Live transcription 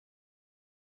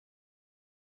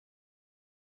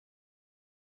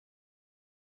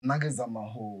Mageba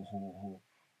ho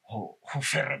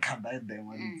fereka ba dem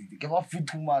wa ditsi ke ba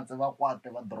futhumatse ba kwate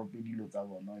ba drop dilo tsa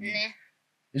bona ne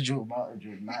ejo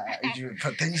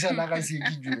potential la ka se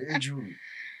ke ejo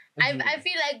I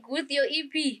feel like with your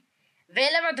EP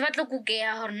vele batho ba tlo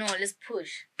kukeha hore no let's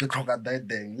push ke tlhoka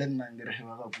deng le nna ngere he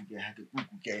ba ka kukeha ke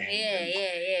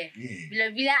kukeha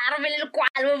bila arabele le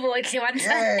kwalo botlhe wa ntse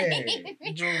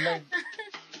ejo like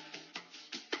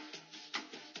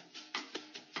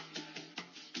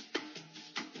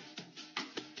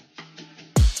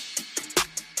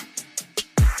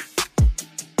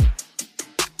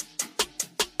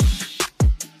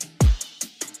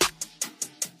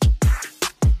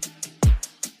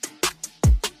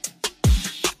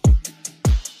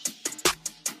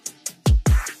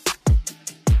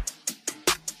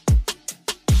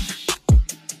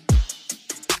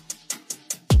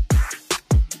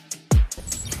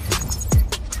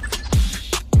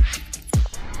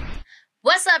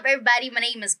What's up, everybody? My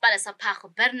name is Peza,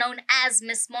 better known as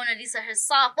Miss Mona Lisa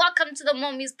herself. Welcome to the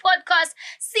Mormuse podcast,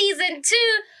 season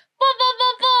 2.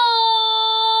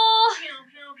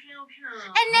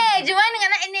 Energy, why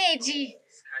not energy?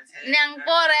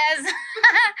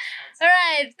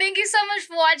 Alright, thank you so much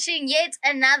for watching yet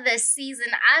another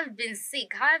season. I've been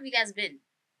sick. How have you guys been?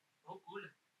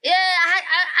 Yeah,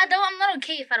 I'm not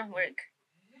okay if I don't work.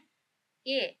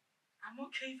 Yeah. I'm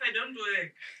okay if I don't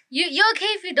work. You're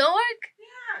okay if you don't work?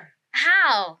 Yeah.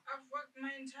 How? I've worked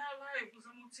my entire life. I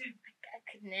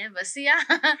could never. See,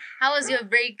 how was your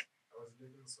break? I was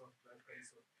living soft life.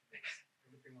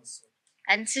 Everything was soft.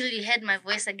 Until you heard my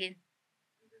voice again.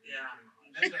 Yeah.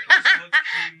 Then the smoke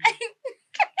came.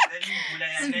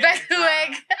 It's back to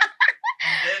work.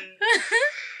 And then...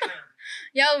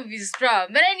 Y'all will be strong.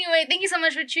 But anyway, thank you so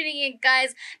much for tuning in,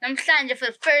 guys. Namhlanje for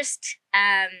the first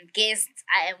guest,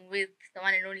 I am with the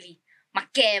one and only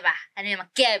Mageba. I mean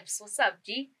Magebs. What's up,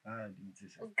 G?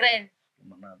 What's great?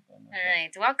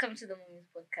 Alright, welcome to the Mormuse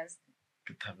podcast.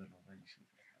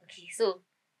 Okay, so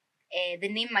the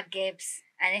name Magebs,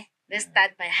 let's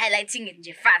start by highlighting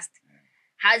it fast.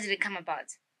 How did it come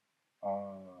about?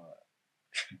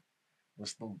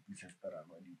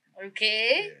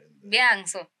 Okay. Biang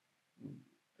so.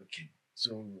 Okay,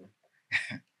 so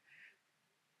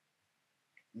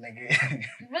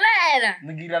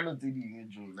Nagira lo tse dingwe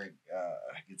jo like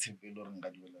ke tshepele gore nka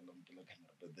di bolela mo pele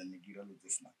camera but then nagira lo tse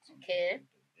snacks. Okay.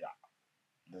 Yeah.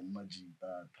 Then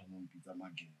Mageba thomong pizza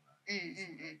Mageba.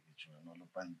 Jo no lo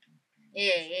panti.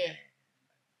 Yeah.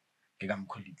 Ke ga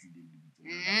mkholitile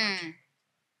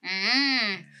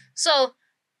So,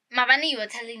 Mabani, you were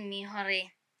telling me,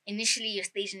 hore, initially your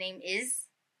stage name is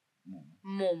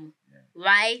Momo. Yeah.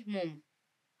 Why Momo?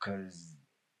 Because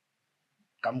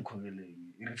come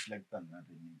it reflects on that.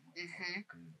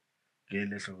 Yeah.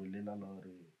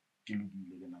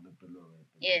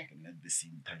 And at the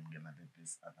same time,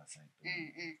 this other side.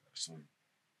 So,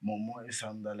 Momo is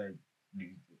sounded like,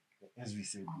 as we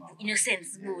said,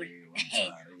 innocence, good.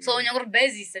 So, when you're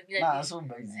busy, nah, so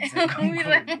busy.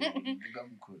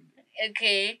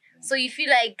 Okay. So, you feel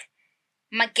like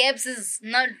Magebs is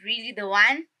not really the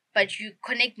one, but you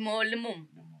connect more with Momo.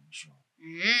 Sure.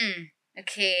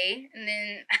 Okay. And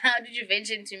then, how did you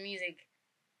venture into music?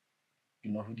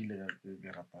 You know who did the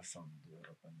rapper sound, the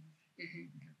rapper music.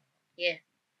 Yeah.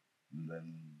 And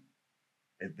then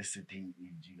at the certain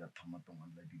age, you got tomato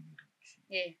and the lyrics.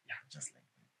 Yeah. Yeah, just like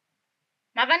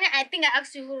that. Mavani, I think I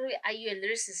asked you, are you a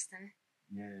lyricist?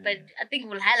 Yeah. But I think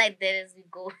we'll highlight that as we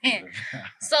go.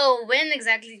 So, when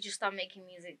exactly did you start making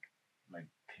music? Like,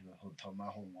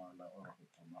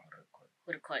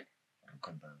 Record.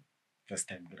 Record the first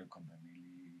time we record the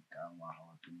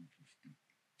 2015.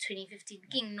 2015.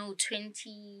 King, no,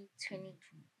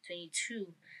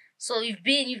 2022. So you've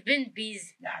been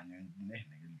busy. Yeah,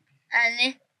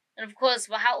 And of course,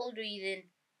 but how old were you then?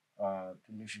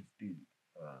 2015.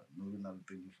 No, not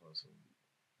 24. So.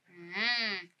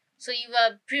 So you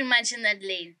were pretty much in that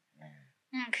lane.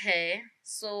 Yeah. Okay.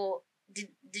 So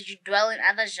did you dwell in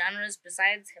other genres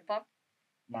besides hip hop?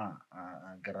 Nah,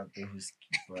 I got to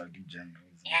skip the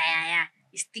genres. Yeah.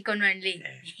 You stick on one lane.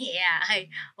 Yeah.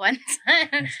 One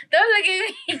time. Don't look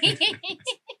at me.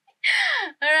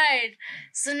 All right.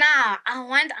 So now I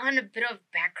want a bit of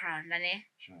background, Lane.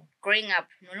 Sure. Growing up,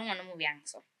 no one movie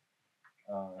so.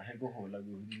 Hego hola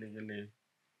go hudile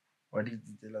what did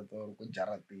you tell to go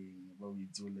jarate ba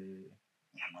witsole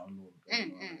ngana lo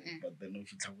but then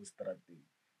if you travel strategy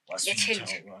was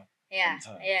yeah.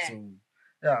 So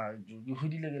yeah you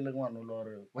hudile le ngwana lo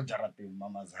re go jarate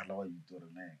mama zala wa itore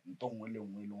ne ntongwe le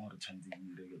ngwe le gore tshantse di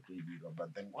dire le go dira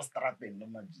but then go strategy no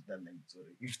majita le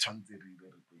itore if tshantse re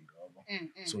dire re go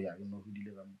dira. So yeah you know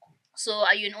hudile ba mko. So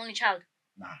are you an only child?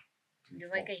 Nah. You're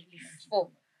like a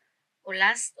 4. Or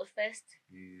last or first?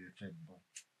 Third boy.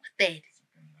 Third.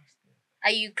 Second last year.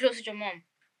 Are you close to your mom?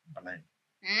 Balai.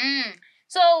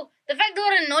 So the fact that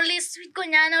we're not sweet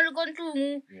konyana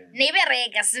lukontu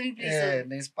nebereka simply Yeah, so.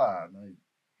 Nespa. No.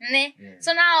 Ne? Yeah.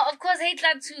 So now of course hate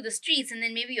that to the streets and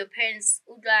then maybe your parents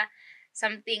udla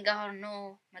something or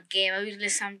no Mageba will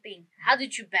something. How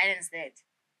did you balance that?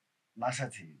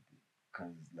 Masati.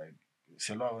 Because like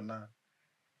Selona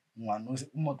ngwana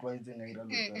mo twaetse nga ira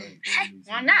lotera.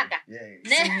 Ngwanaka? Yeah.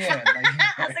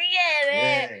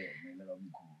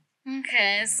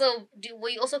 Okay, so were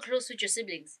you also close with your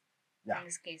siblings? Yeah. In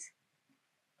this case.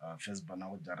 First bana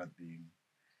go jarating.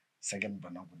 Second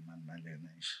bana go manalena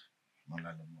ish.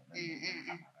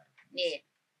 Yeah.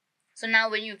 So now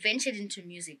when you ventured into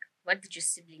music, what did your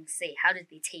siblings say? How did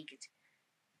they take it?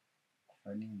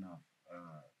 Funny enough,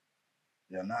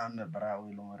 yana na bra o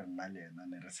ilong re nna le ena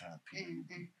ne re sa ke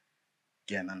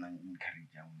ena nang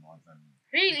encourage more than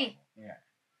Really? yeah.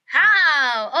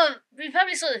 How? Oh, we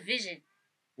probably saw the vision.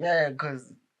 Yeah,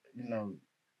 because you know,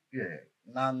 yeah,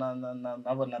 na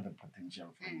the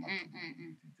potential for my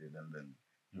and then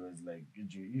he was like,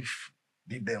 if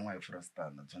did them way for a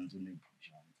start, na tshwantsone push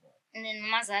on. And then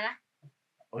Mazala?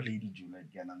 O lady Julia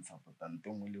ke ena support and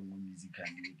tong le mo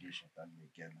musically ke shot and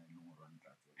ke ena le mo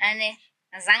ranta. Ane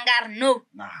Zangar no.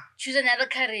 Nah. Choose another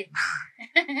career.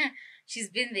 She's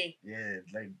been there. Yeah,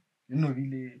 like you know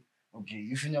really okay,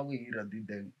 if you know we hear did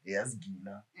them yes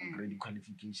gila already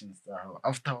qualifications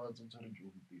afterwards what are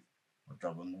you with this?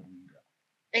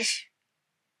 Ish.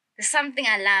 There's something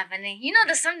I love, and you know,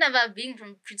 there's something about being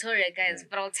from Pretoria, guys.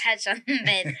 But I'll touch on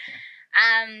that.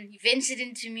 You ventured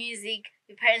into music.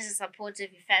 Your parents are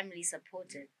supportive. Your family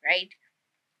supportive, right?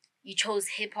 You chose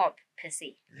hip hop per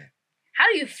se. Yeah.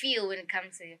 How do you feel when it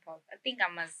comes to hip hop? I think I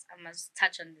must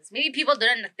touch on this. Maybe people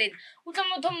don't understand.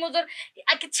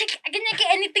 I can check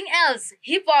anything else,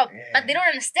 hip hop, but they don't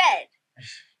understand.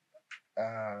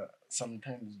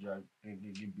 Sometimes I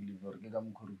believe or get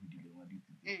am khori hudile wa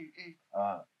ditse.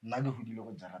 Nna ke hudile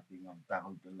go jarateng a ta go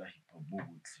tella hip hop bo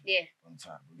botle. Yeah.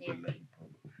 Bontsha go tella hip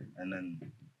hop. And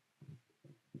then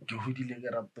ke hudile ke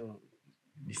rapto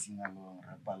bisingalo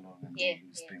rapalo and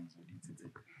those things o ditse.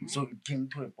 So it came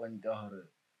to a point ka hore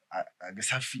I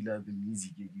guess I feel the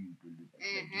music e ke utlwele.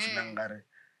 Ke feel ngare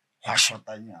wa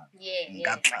shotanya.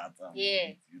 Nka tlatsa.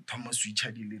 Thomas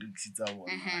switcha di lyrics tsa bona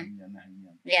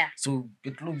hanyana. Yeah. So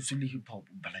get close to hip hop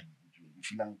but like you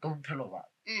feel like go phelo ba.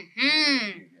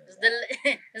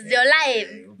 It's your life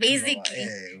basically.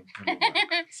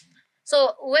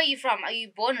 So where are you from? Are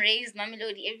you born, raised,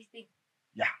 Mamelodi, everything?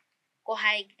 Yeah. Go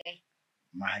high guy.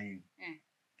 My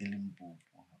Limpopo.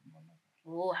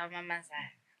 Oh, how mama's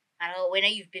when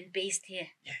you've been based here?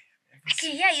 Yeah.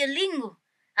 Okay, yeah, your lingo.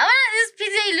 I want this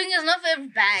pizza lingo is not for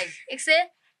everybody.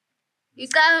 Except you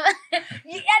can't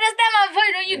you understand my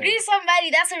point. When you greet somebody,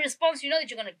 that's a response you know that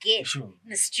you're gonna get in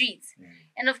the streets. Yeah.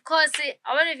 And of course,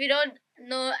 I wonder if you don't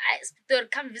know,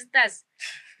 come visit us.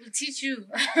 We'll teach you.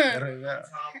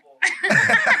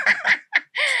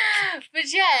 But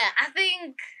yeah, I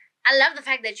think I love the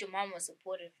fact that your mom was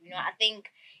supportive. You know, I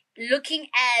think looking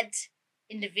at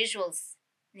individuals,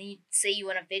 and you say you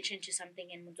want to venture into something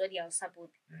and Muzodi will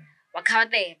support. Too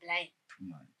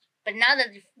much. But now that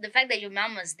the fact that your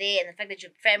mom was there and the fact that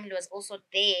your family was also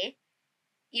there,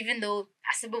 even though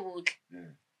possible,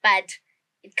 but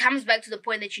it comes back to the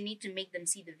point that you need to make them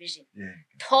see the vision. Yeah.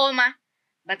 Toma,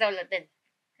 but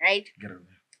right? Get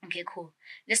over. Okay, cool.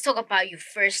 Let's talk about your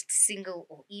first single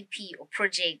or EP or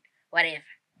project, whatever.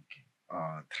 Okay.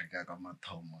 Traka ka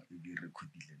mathomo e ke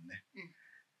recordile ne.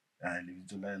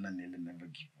 Lebitso la ena ne le Never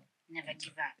Give Up. Never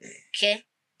Give Up. Okay.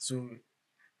 So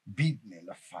beat ne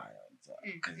la fire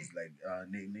because like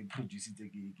they produce it ke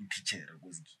teacher go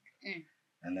zikile.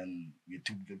 And then we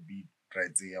took the beat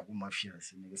right there ya go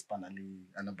mafias ne ke spana le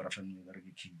ana brafan me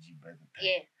ke KG by the time.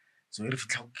 Yeah. So if it's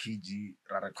KG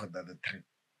ra record the track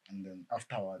and then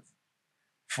afterwards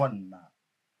fun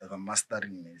the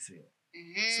mastering ne se.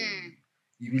 So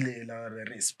ibile la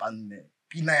re span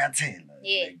pina ya tshela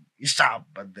like it's sharp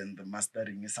but then the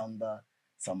mastering is sounda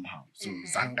somehow. So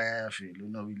zanga ya feel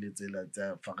no ile tsela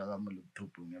tsa faka ka mo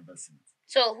laptopong ever since.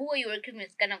 So who are you working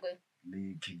with? Kana go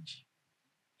Le KG.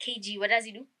 KG, what does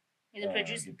he do? He's a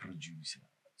producer. The producer.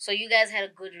 So you guys had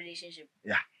a good relationship.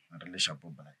 Yeah, a relationship.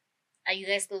 Are you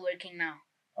guys still working now?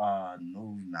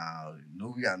 No,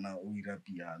 we are now we are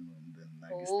piano and then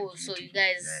so you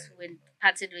guys went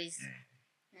parted ways.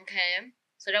 Yeah. Okay.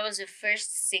 So that was your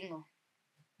first single.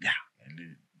 Yeah.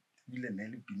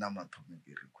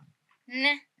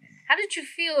 How did you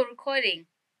feel recording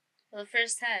for the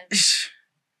first time?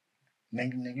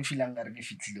 ne ke feelang ka re ke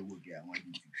fitlhile go ke yang wa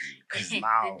because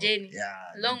now The journey.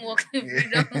 yeah Long walk to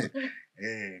freedom.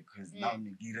 because now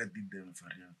ne ke ratile them for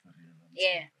real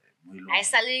Yeah. I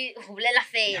sali ho bolela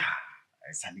fela.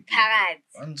 I sali Phakathi.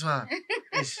 ontshwa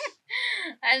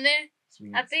And then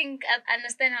I think I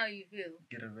understand how you feel.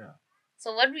 ke re bea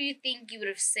So what do you think you would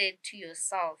have said to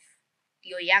yourself,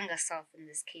 your younger self in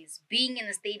this case, being in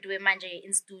a state where manje you're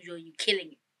in studio and you're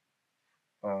killing it?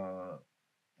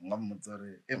 nga mmotsa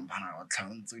re empana wa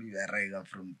tlhantse di bereka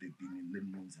from 13 le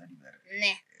no sa di bereka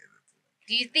Nah.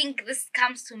 Do you think this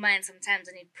comes to mind sometimes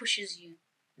and it pushes you?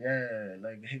 yeah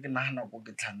like he ke nagana go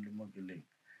ke tlhang le mo ke leng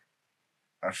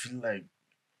I feel like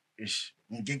ish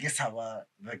nke ke saba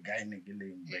the guy ne ke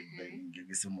leng back then nke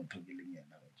ke se motho ke leng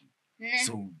yena Nah.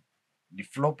 so di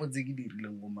flop tse ke di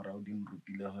rileng go marao di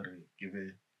nrupile gore ke be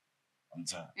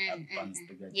ontsha advanced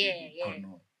ka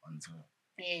kono ontsha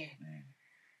Yeah.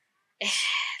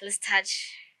 Let's touch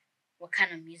what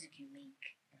kind of music you make.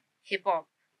 Hip hop.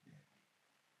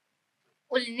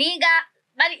 Uliniga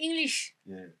bali English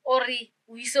yeah or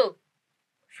wiso.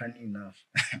 funny enough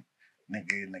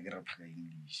nage rapa ka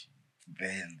English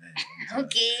then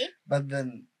Okay. but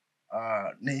then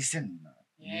nation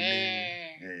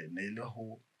Yeah. ne le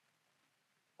ho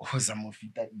za mo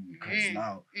fita because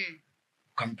now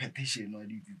competition wa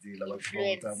dititsela batho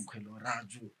ba tsa mkhwelo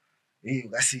raju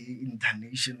ka se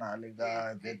international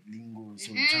ka that lingo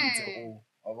so chance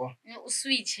abo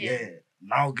Switch. yeah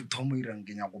now ke thomo irang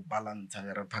ke nya go balance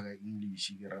ke rapa ka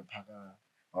English ke rapa ka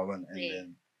and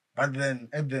then but then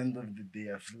at the end of the day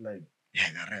I feel like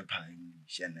yeah ka rapa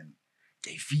English and then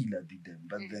I feel at them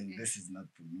but then this is not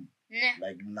for me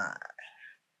like nah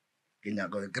ke nya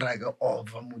go kry go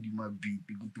over mo di mabit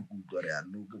ke tukutlwa re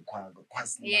ano ke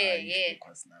khwasna Yeah.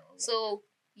 So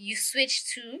you switched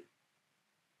to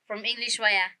from English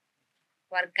waya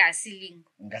warkasiling.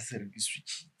 nka se re ke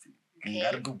switchitse nka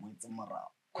re ke boetse mara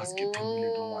cause ke thomile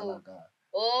ke ngwana ka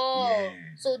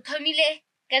So thomile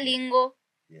ka lingo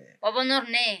yeah wa bona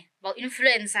ne ba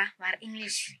influencer war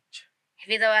English.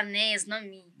 Veda war ne is not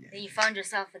me. Then you found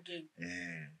yourself again.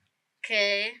 yeah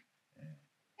Okay.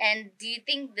 And do you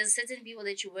think there's certain people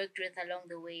that you worked with along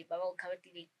the way, Baba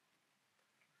Ukawatili?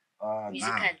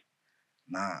 Musical.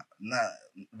 na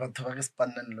batho ba ke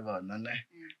spanang le bona ne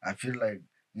I feel like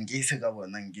nke se ka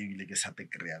bona nke bile ke sa te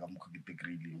kreya ka mokho ke te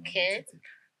kreile Okay.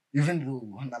 even though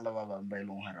hona la ba bang ba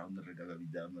ilong around re ka ba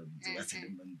bitsa mabitso ba se le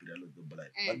mantira lo to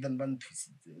but then ba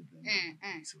nthusitse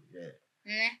so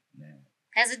yeah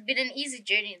Has it been an easy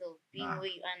journey though, being where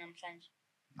you are namhlanje?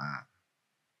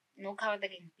 No kawata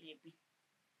ke mpile.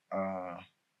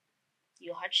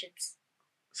 Your hardships.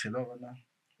 selo bona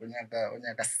o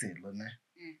nyaka selo ne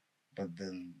but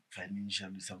then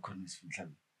financially so khona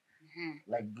isifihla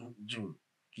like jo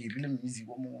ke rile music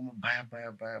o mo baya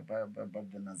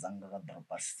but then azanga ka drop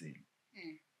sale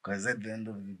because at the end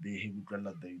of the day he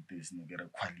butlala the is no get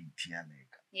quality ya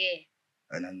leka Yeah.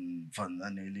 and then fun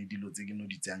ne le dilo tse ke no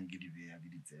di tsang ke di beya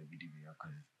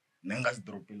cause nenga se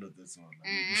drop lo tse sola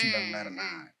ke feel nga re na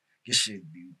ke shit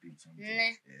beauty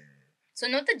something So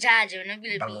not the judge, no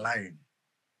bile. the line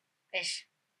Ish.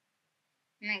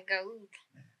 Nega ut.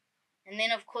 And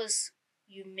then of course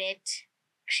you met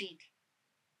Creed.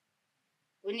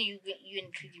 When you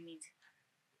and Creed meet?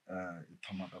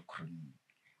 thoma ka chronic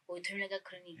Or Tomega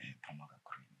Chronic. thoma ka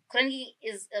chronic Chronic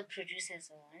is a producer,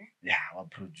 so yeah wa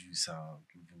producer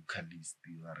vocalist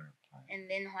wa re and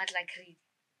then what like Creed?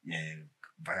 yeah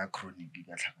via chronic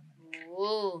ka tlhakana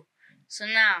Oh. So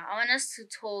now I want us to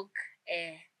talk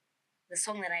the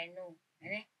song that I know.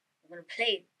 I'm gonna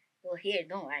play it. You'll hear it,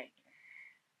 don't worry.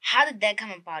 How did that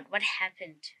come about? What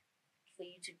happened for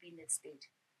you to be in that state?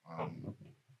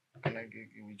 like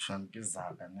which one ke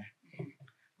Zaka ne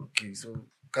okay so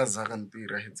ka Zaka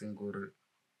ntira hetseng gore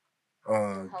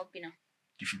Help you know.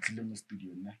 ke fitlhile mo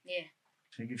studio ne Yeah.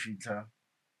 ke fitla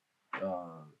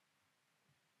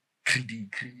Creedy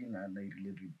na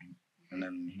irile the beat and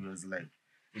then he was like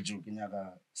joking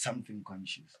about something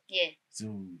conscious Yeah. so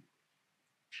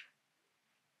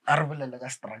arabela ka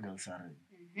struggle sare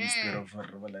instead of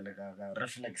arabela ka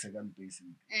reflex ka ntwisi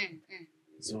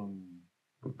so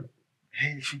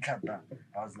hey fitlata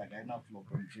I was like I know flow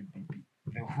from beat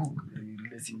the hook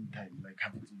really same time like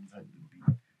have it inside the beat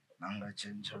nanga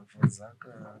change for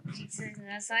Zaka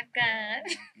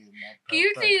Can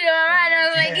you see the man? I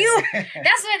was like, you.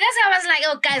 That's why I was like,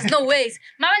 oh guys, no ways.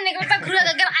 Mama nigga,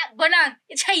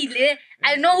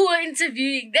 I know who we're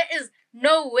interviewing. There is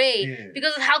no way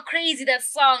because of how crazy that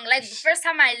song. Like the first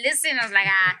time I listened, I was like,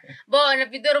 bona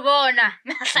pitor bona,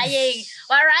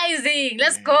 we're rising,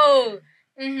 let's go.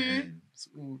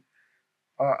 so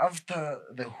after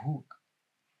the hook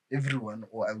everyone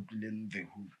or I would learn the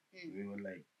hood. They were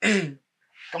like, hey,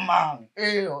 come on,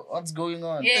 hey, what's going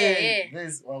on? Hey,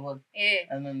 this, what?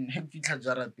 And then happy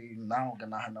Tajarati now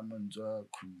gonna hana manjwa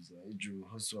cruiser.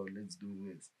 So let's do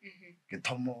this. Get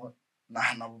Tomo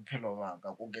Nahana Pelova,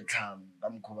 go get time,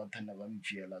 I'm covered and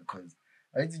feel cause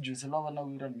I did just love and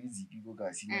we music, you go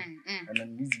guys, and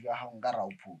then music I haven't got our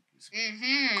purpose.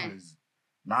 Because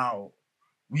now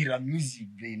we are music,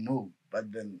 they know,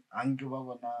 but then Anke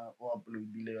Bavana or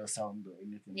upload delay or sound or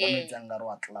anything.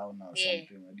 Or clown or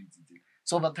something.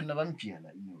 So but never feel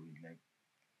like you know like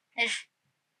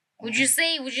would you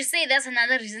say that's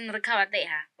another reason recover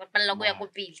there?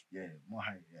 Yeah, more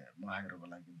high like that,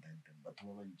 but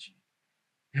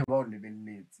you about living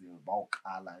late, about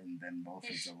color and then about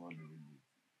festival living.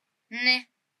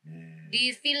 Do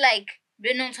you feel like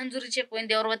we don't want to reach a point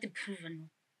they are what proven?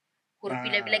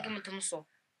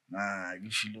 Nah, you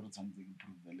should learn something to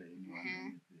prove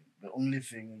anyone. The only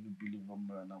thing you believe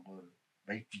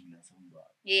by feel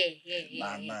somebody.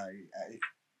 Yeah.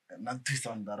 Not to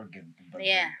sound arrogant, but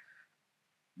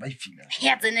by feel.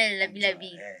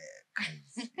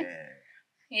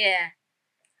 Yeah.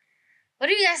 What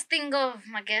do you guys think of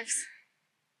my gifts?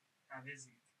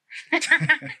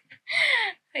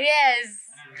 Yes.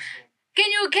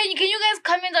 Can you guys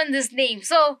comment on this name?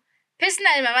 So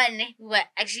personally, we were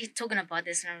actually talking about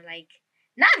this, and I was like,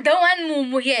 not the one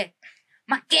Momo here.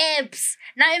 Magebs.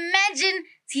 Now imagine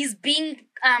he's being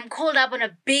called up on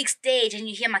a big stage and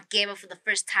you hear Mageba for the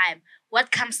first time.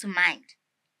 What comes to mind?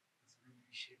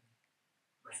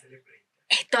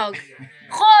 Hey dog.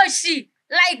 Hoshi.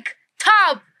 Like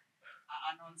top.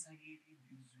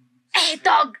 Hey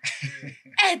dog.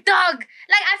 Hey dog.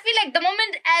 Like I feel like the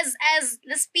moment as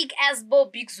let's speak as Bo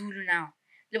Big Zulu now.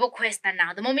 Little question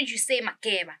now. The moment you say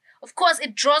Mageba, of course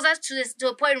it draws us to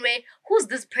a point where who's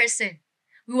this person?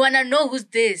 We wanna know who's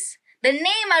this. The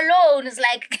name alone is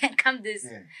like come this.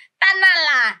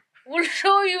 Tanala. We'll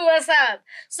show you what's up.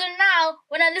 So now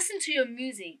when I listen to your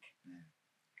music,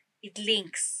 it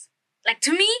links. Like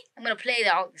to me, I'm gonna play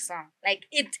the song. Like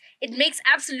it makes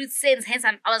absolute sense. Hence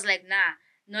I was like, nah,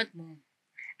 not more.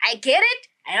 I get it.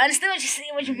 I understand what you're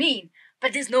saying, what you mean,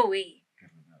 but there's no way.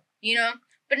 You know?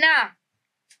 But now,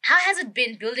 how has it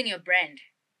been building your brand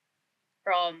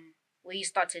from where you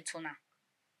started till now?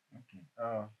 Okay.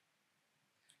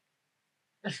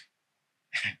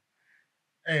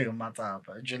 Hey,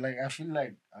 Matapa. Like I feel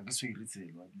like I guess we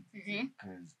retail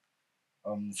because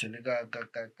Selega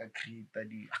create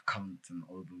the accounts and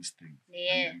all those things.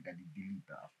 Yeah. And then delete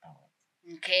afterwards.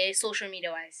 Okay, social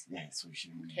media wise. Yeah,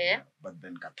 social media. Okay. But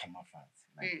then got Toma fats.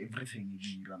 Like everything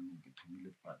you run get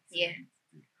to fats. Yeah.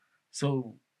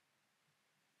 So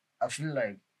I feel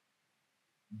like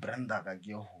Brenda got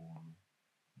your whole,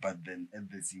 but then at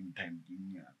the same time,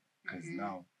 because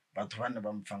now, but one of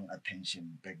them found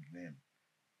attention back then.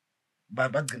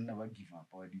 But can never give up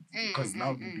on it because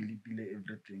now we believe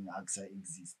everything AXA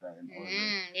exists and all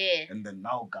that. Yeah. And then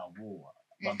now Gabo.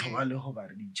 But wale ho ba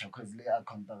reach because le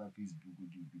account ka Facebook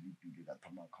ke believe ka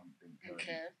thoma account.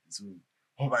 Okay. So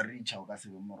ho ba reach ka se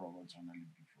be morogo tsona le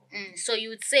before. So you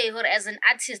would say as an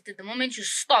artist, the moment you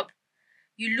stop,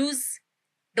 you lose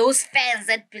those fans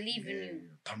that believe in you.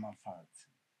 Thoma fats.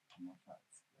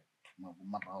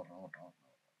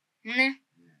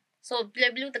 So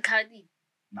blue the cardi.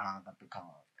 Nah, got the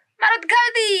car. Marot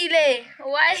cardi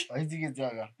why? I think it's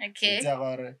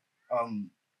okay.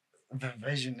 The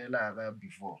version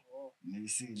before. They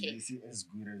see as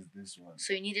good as this one.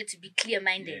 So you needed to be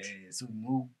clear-minded. Yeah. So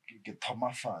no get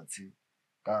Toma Fati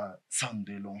ka sound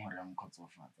long haram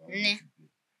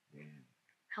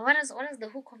What does the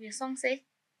hook of your song say?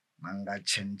 Nanga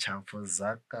chencha for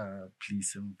Zaka,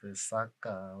 please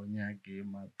Saka, Onyake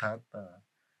Matata.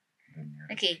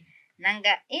 Okay.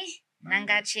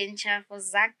 Nanga chencha for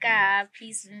Zaka,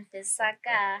 please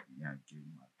Saka.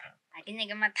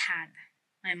 Nyake Matata.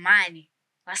 My money.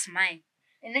 What's mine?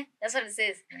 That's what it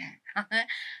says.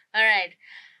 All right.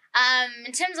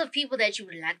 In terms of people that you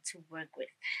would like to work with,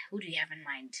 who do you have in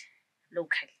mind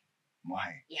locally?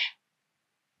 Why? Yeah.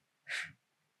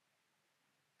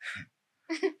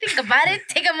 Think about it.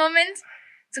 Take a moment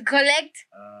to collect.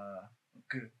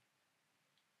 Okay.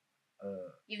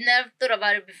 You've never thought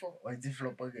about it before. Why is it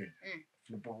flop again?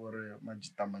 Flop over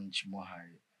Majita Manchi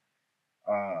Mohai.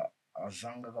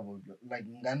 Azanga about like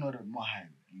Ngano Mohai,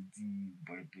 the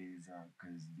boy Peza,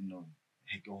 because you know,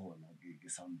 Heko like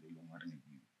sound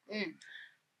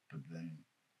but then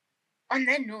on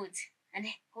that note, and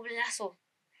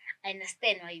I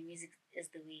understand why your music is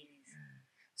the way it is.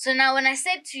 So now when I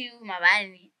said to you,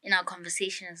 Mabani, in our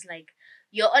conversations, like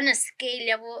you're on a scale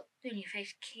level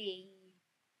 25K.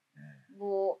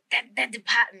 Well, that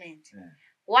department. Yeah.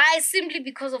 Why? Simply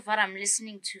because of what I'm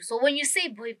listening to. So when you say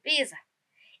boy Peza,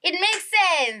 it makes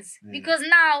sense because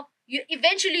now you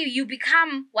eventually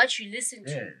become what you listen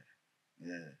to.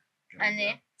 Yeah.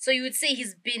 And so you would say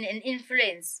he's been an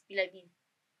influence.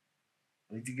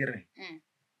 Wait, you get it?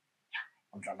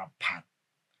 Part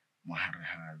mohare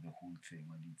ha the whole thing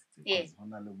what it's because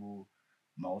hona le bo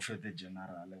maofete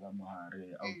general ka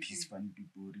mohare autis fan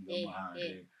people ka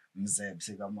mohare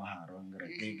mzebse ka mohare ngre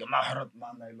ke maharot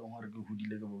mana ile hore ke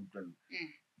hudile ke botlwela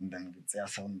then ke tsa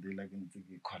sound ile ke ntse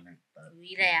ke connecta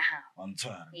wira ya ha on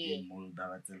tshwara ke molda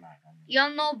ba tsela ka you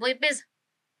know boy Peza.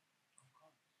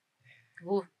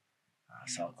 Oh.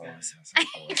 So, no,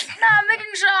 I'm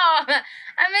making sure.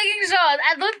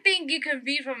 I don't think you can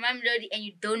be from Mamelodi and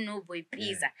you don't know boy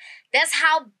Peza. That's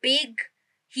how big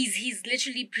he's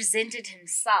literally presented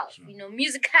himself. You know,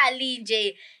 musically,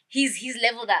 Jay, he's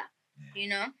leveled up. You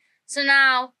know, so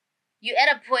now you're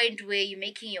at a point where you're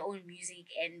making your own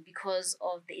music, and because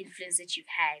of the influence that you've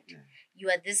had, you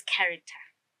are this character.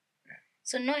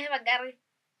 So no, have a guy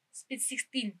spit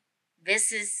 16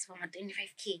 verses from a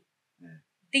 25K.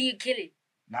 Think you kill it?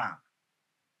 Nah.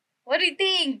 What do you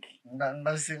think? I been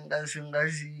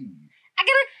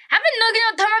knocking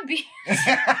on Tama B.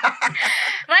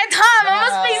 Right, Tom, I'm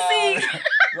not spacing.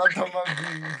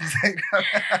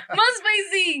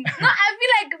 No, I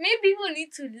feel like maybe people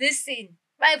need to listen.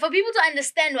 Right? For people to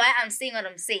understand why I'm saying what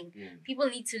I'm saying, people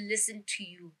need to listen to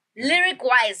you.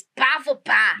 Lyric-wise, bar for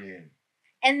bar.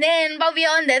 And then, but we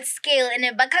are on that scale, and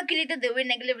then but calculated the way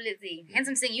negativity. Hence,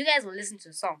 I'm saying you guys will listen to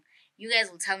a song. You guys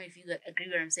will tell me if you agree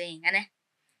with what I'm saying, and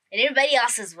everybody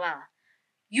else as well.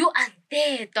 You are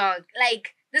there, dog.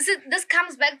 Like this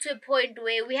comes back to a point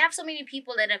where we have so many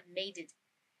people that have made it.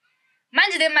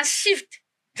 Mind you, they must shift.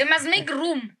 They must make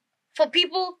room for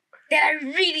people that are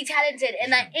really talented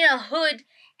and are in a hood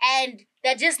and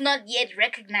they're just not yet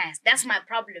recognized. That's my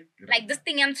problem. Like this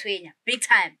thing I'm doing, big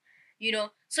time. You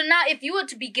know. So now, if you were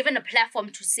to be given a platform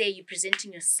to say you're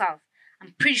presenting yourself,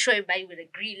 I'm pretty sure everybody would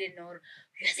agree, Lenore,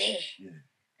 you're there.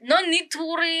 No need to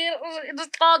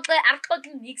talk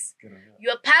mix.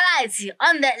 You're paradise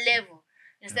on that level.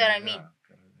 You understand what I mean?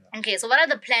 Okay, so what are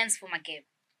the plans for Mageba?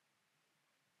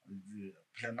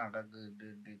 Plan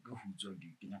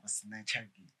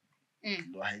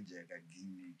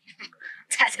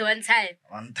That's one time.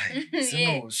 One time.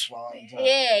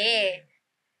 Yeah.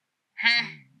 Huh.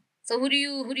 So who do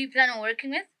you plan on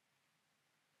working with?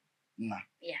 Nah.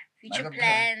 Yeah. Future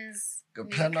plans.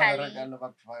 Because I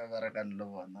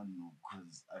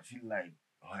feel like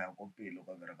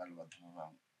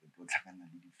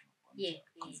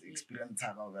because experience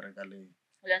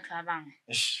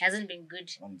hasn't been good.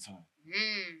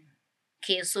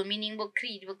 Okay, so meaning what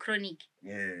creed, what chronic.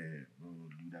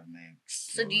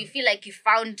 So do you feel like you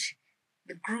found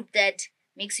the group that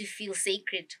makes you feel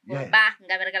sacred? Yeah.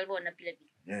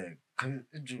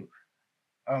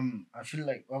 I feel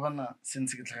like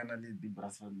since the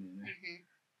brass family,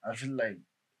 I feel like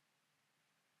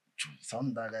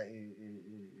sound daga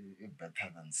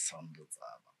better than sound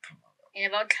in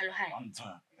about Kaluhai.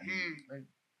 Like,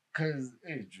 cause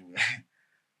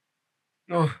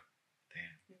yo,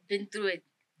 been through it.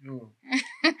 Yo.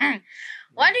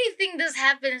 Why do you think this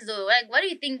happens though? Like, what do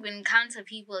you think we encounter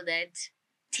people that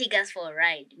take us for a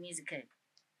ride musically?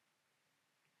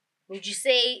 Would you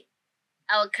say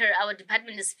our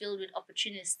department is filled with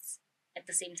opportunists at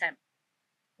the same time?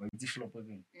 Flop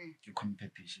again.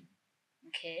 Competition.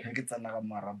 Okay.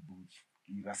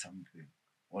 Something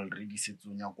already sits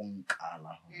on your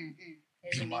kala.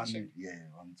 Yeah.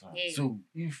 So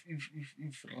if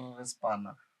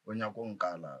respana when you're going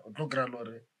kala,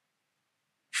 lore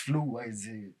flu is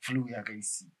flu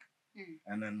yakaisi.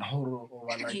 And then horror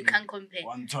over you can't compare.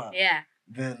 Yeah.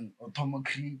 Then automa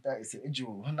creator is a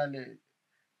ejo honale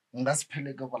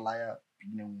ngaspele ka balaya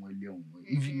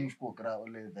even if kokra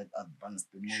ole that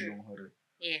advanced mo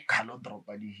Kalo drop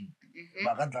a hit.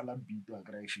 Bagadala beat to a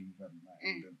cry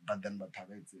but then but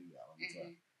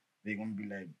they're gonna be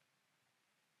like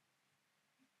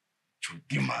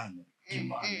demand.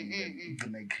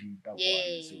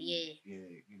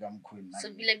 So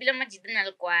bila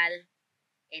majidana kwal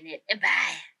and it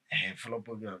bye. Flop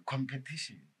of your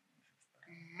competition.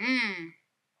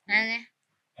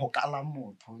 Hokala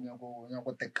mo Tonya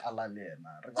go take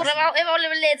Alalena.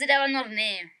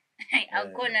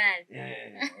 I'll go now.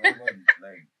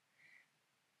 Like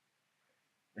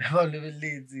level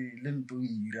lazy, lento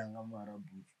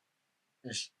marabu.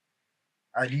 Yes.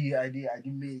 I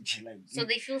made like so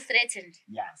they feel threatened.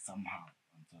 Yeah, somehow.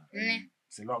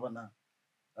 So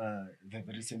the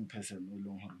very same person no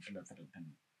longer feel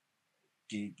threatened.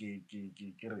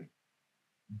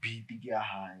 beat ke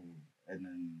high, and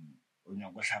then on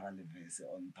your verse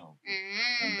on top.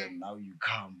 And then now you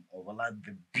come over like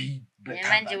the beat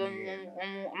better than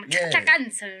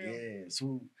yeah,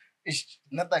 so it's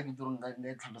not like you don't get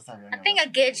I think I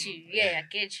get you. Yeah, I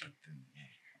get you.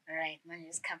 Alright, man,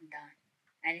 just calm down.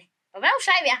 And I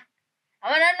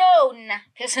wanna know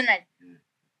personally.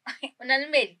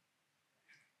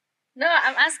 No,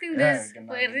 I'm asking this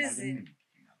for a reason.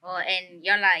 Oh, and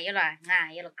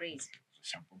you're great.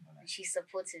 She's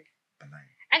supportive.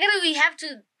 We have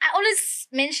to. I always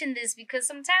mention this because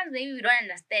sometimes maybe we don't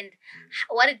understand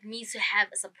what it means to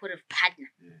have a supportive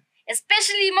partner,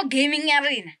 especially more gaming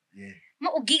arena.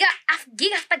 More gig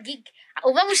after gig.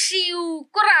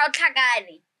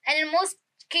 And in most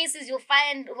cases, you'll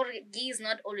find gig is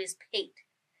not always paid.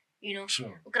 You know,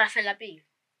 sure.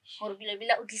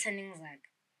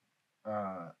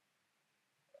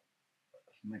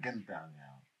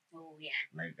 Oh yeah.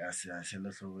 Like I said, I said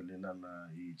let's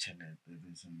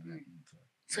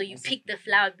So you pick the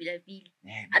flower bila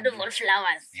out of all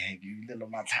flowers. Yeah, you little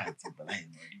matats,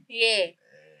 Yeah.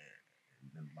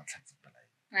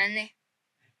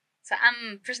 So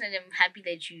I'm happy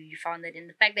that you found that, and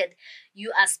the fact that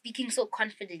you are speaking so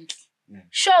confidently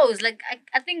shows. Like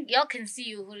I think y'all can see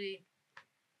you.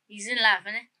 He's in love,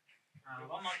 eh?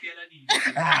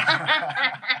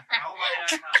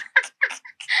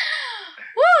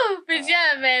 Woo! But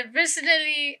yeah, man.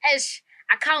 Personally, Ash,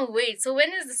 I can't wait. So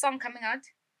when is the song coming out?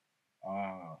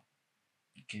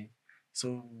 Okay.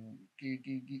 So,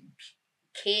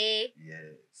 okay.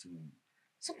 Yeah.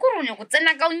 So kurunyo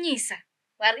kutsena ka unyisa.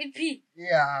 Wa repeat.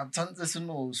 Yeah, tshwantse se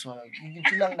no so ke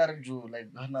feel ngare jo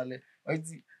like hanale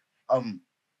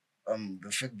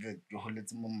the fact that ke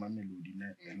holetse mo Mamelodi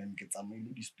and then ke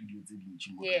tsamaile di studio tse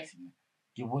dintsi mo kasine.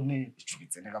 Ke bone ke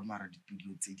tsene ka mara di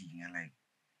studio tse dingwe like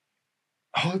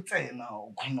how tsena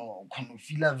o khono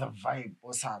feel the vibe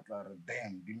o sa tla re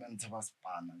damn di mentse ba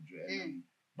spana jo and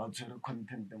ba tsere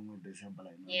content engwe de se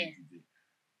bala ina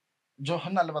jo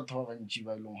hona le batho ba bantsi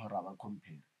ba ileng hore ba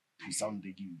compare to sound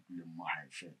the game le mo high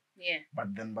fair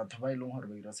but then batho ba ileng hore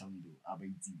ba ira sound a ba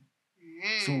itse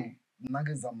so nna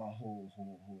ke zama ho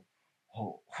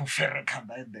fereka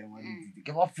ba dem wa ditse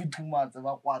ke ba futhumatse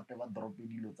ba kwate ba drop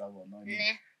dilo tsa bona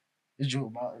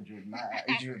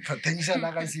potential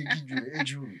ka se ke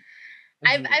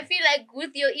I feel like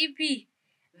with your EP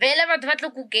vele batho ba tlo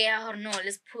kukea or no,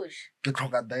 let's push. Ke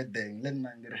tlhoka that thing le nna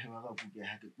ngere ga ba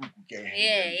kukea ke kukea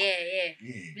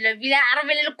yeah bila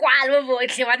arabele le kwalo bo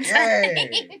botle wa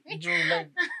jo like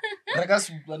re ka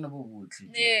se utlwana bo botle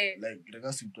like re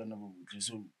ka se utlwana bo botle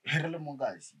so here le mo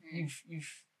guys if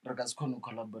re ka se khone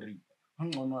collaborate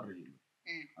ngcono re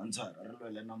antshara re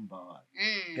lwele number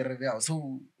 1 ke re bya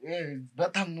so ba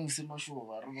thamno se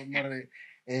mashoba re bona re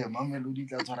Mamelodi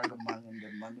tla tshwara ka mang and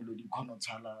then Mamelodi khona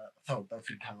tshwala South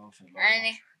Africa ga fela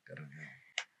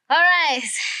all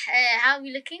right how are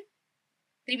we looking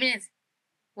 3 minutes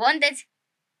 1 that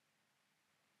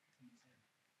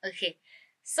okay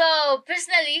so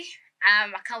personally I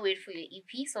can't wait for your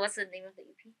EP. So what's the name of the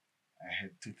EP? I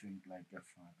had to think like a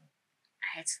father.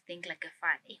 I had to think like a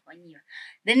father. 1 year.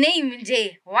 The name,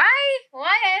 Jay. Why?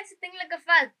 Why I had to think like a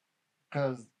father?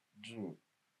 Because, Joe,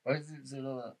 why is it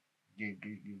so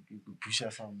push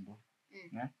us on though?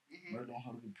 I don't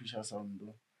have to push us on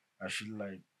though. I feel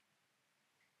like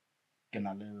can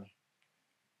I live?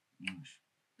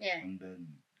 Yeah. And then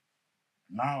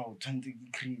now trying to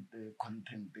create the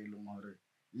content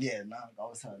yeah, now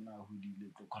also now who did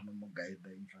it to guide the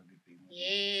thing.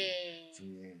 Yeah. So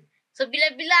yeah. So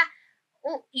bila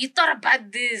oh, you thought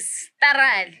about this.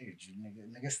 Taral.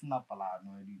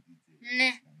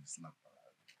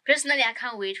 Personally, I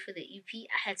can't wait for the EP.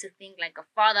 I had to think like a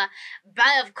father.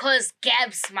 But of course,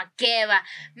 Gabs, Mageba.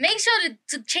 Make sure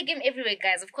to check him everywhere,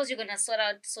 guys. Of course, you're gonna sort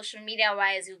out social media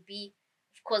wise. You'll be,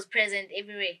 of course, present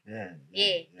everywhere.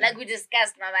 Yeah. Like we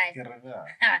discussed, my man.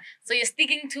 So you're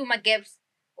sticking to Magebs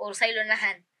or Silo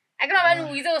Nahan. I can't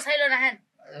remember who is Silo Nahan.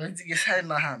 I think it's high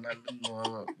Nahan. I don't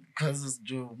know because it's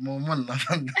Joe Momo.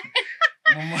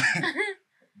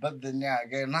 But then yeah,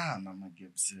 again,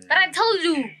 Magebs. But I told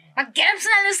you, Magebs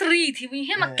na let's read. When you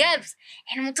hear Magebs,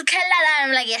 and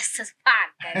I'm like, yes, it's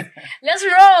fuck, guys. Let's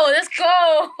roll, let's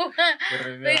go.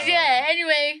 But yeah,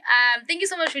 anyway, thank you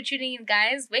so much for tuning in,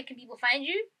 guys. Where can people find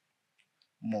you?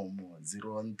 Momo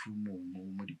 012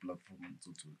 Momo the platform.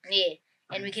 Yeah,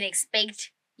 and we can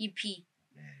expect EP.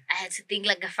 Yeah. I had to think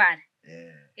like a fan.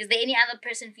 Yeah. Is there any other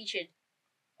person featured?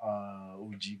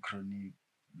 OG Chronic,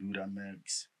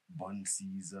 Ludamax, Bon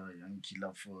Caesar, Young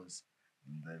Killer Force,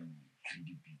 and then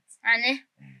 3D Beats.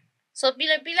 So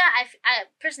Bila, I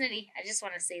personally, I just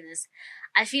want to say this.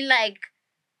 I feel like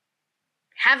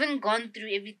having gone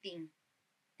through everything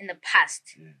in the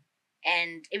past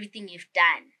and everything you've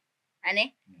done,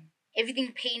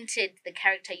 everything painted the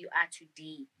character you are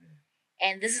today.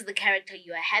 And this is the character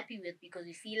you are happy with because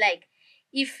you feel like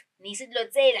if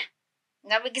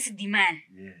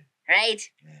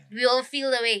right? We all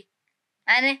feel the way.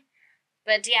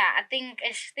 But yeah, I think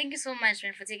thank you so much,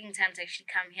 man, for taking time to actually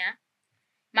come here.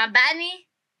 Mabani.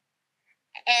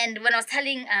 And when I was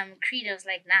telling Creed, I was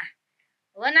like, nah.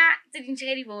 Whatever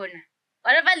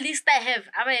list I have,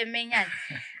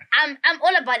 I'm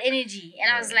all about energy.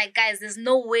 And I was like, guys, there's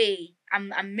no way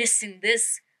I'm missing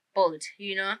this boat,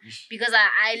 you know? Because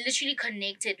I literally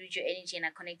connected with your energy and I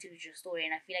connected with your story.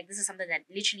 And I feel like this is something that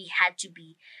literally had to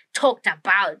be talked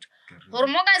about.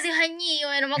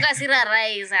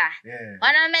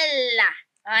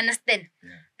 Understand?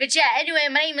 But yeah, anyway,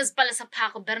 my name is Palisa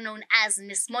Paco, better known as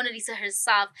Miss Mona Lisa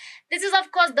herself. This is,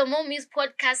 of course, the Mormuse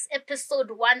podcast,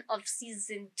 episode 1 of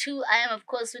season 2. I am, of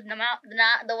course, with the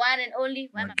one and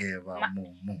only Mageba,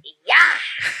 Momo. Yeah!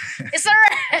 It's a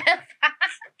wrap!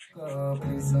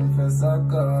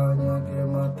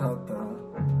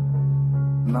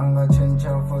 Nanga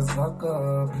chencha for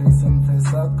Zaka, please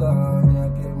Fesaka,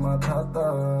 Nyake Matata.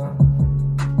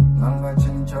 Nanga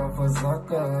chencha for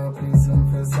Zaka, please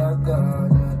Fesaka,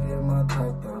 Nyake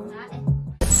Matata.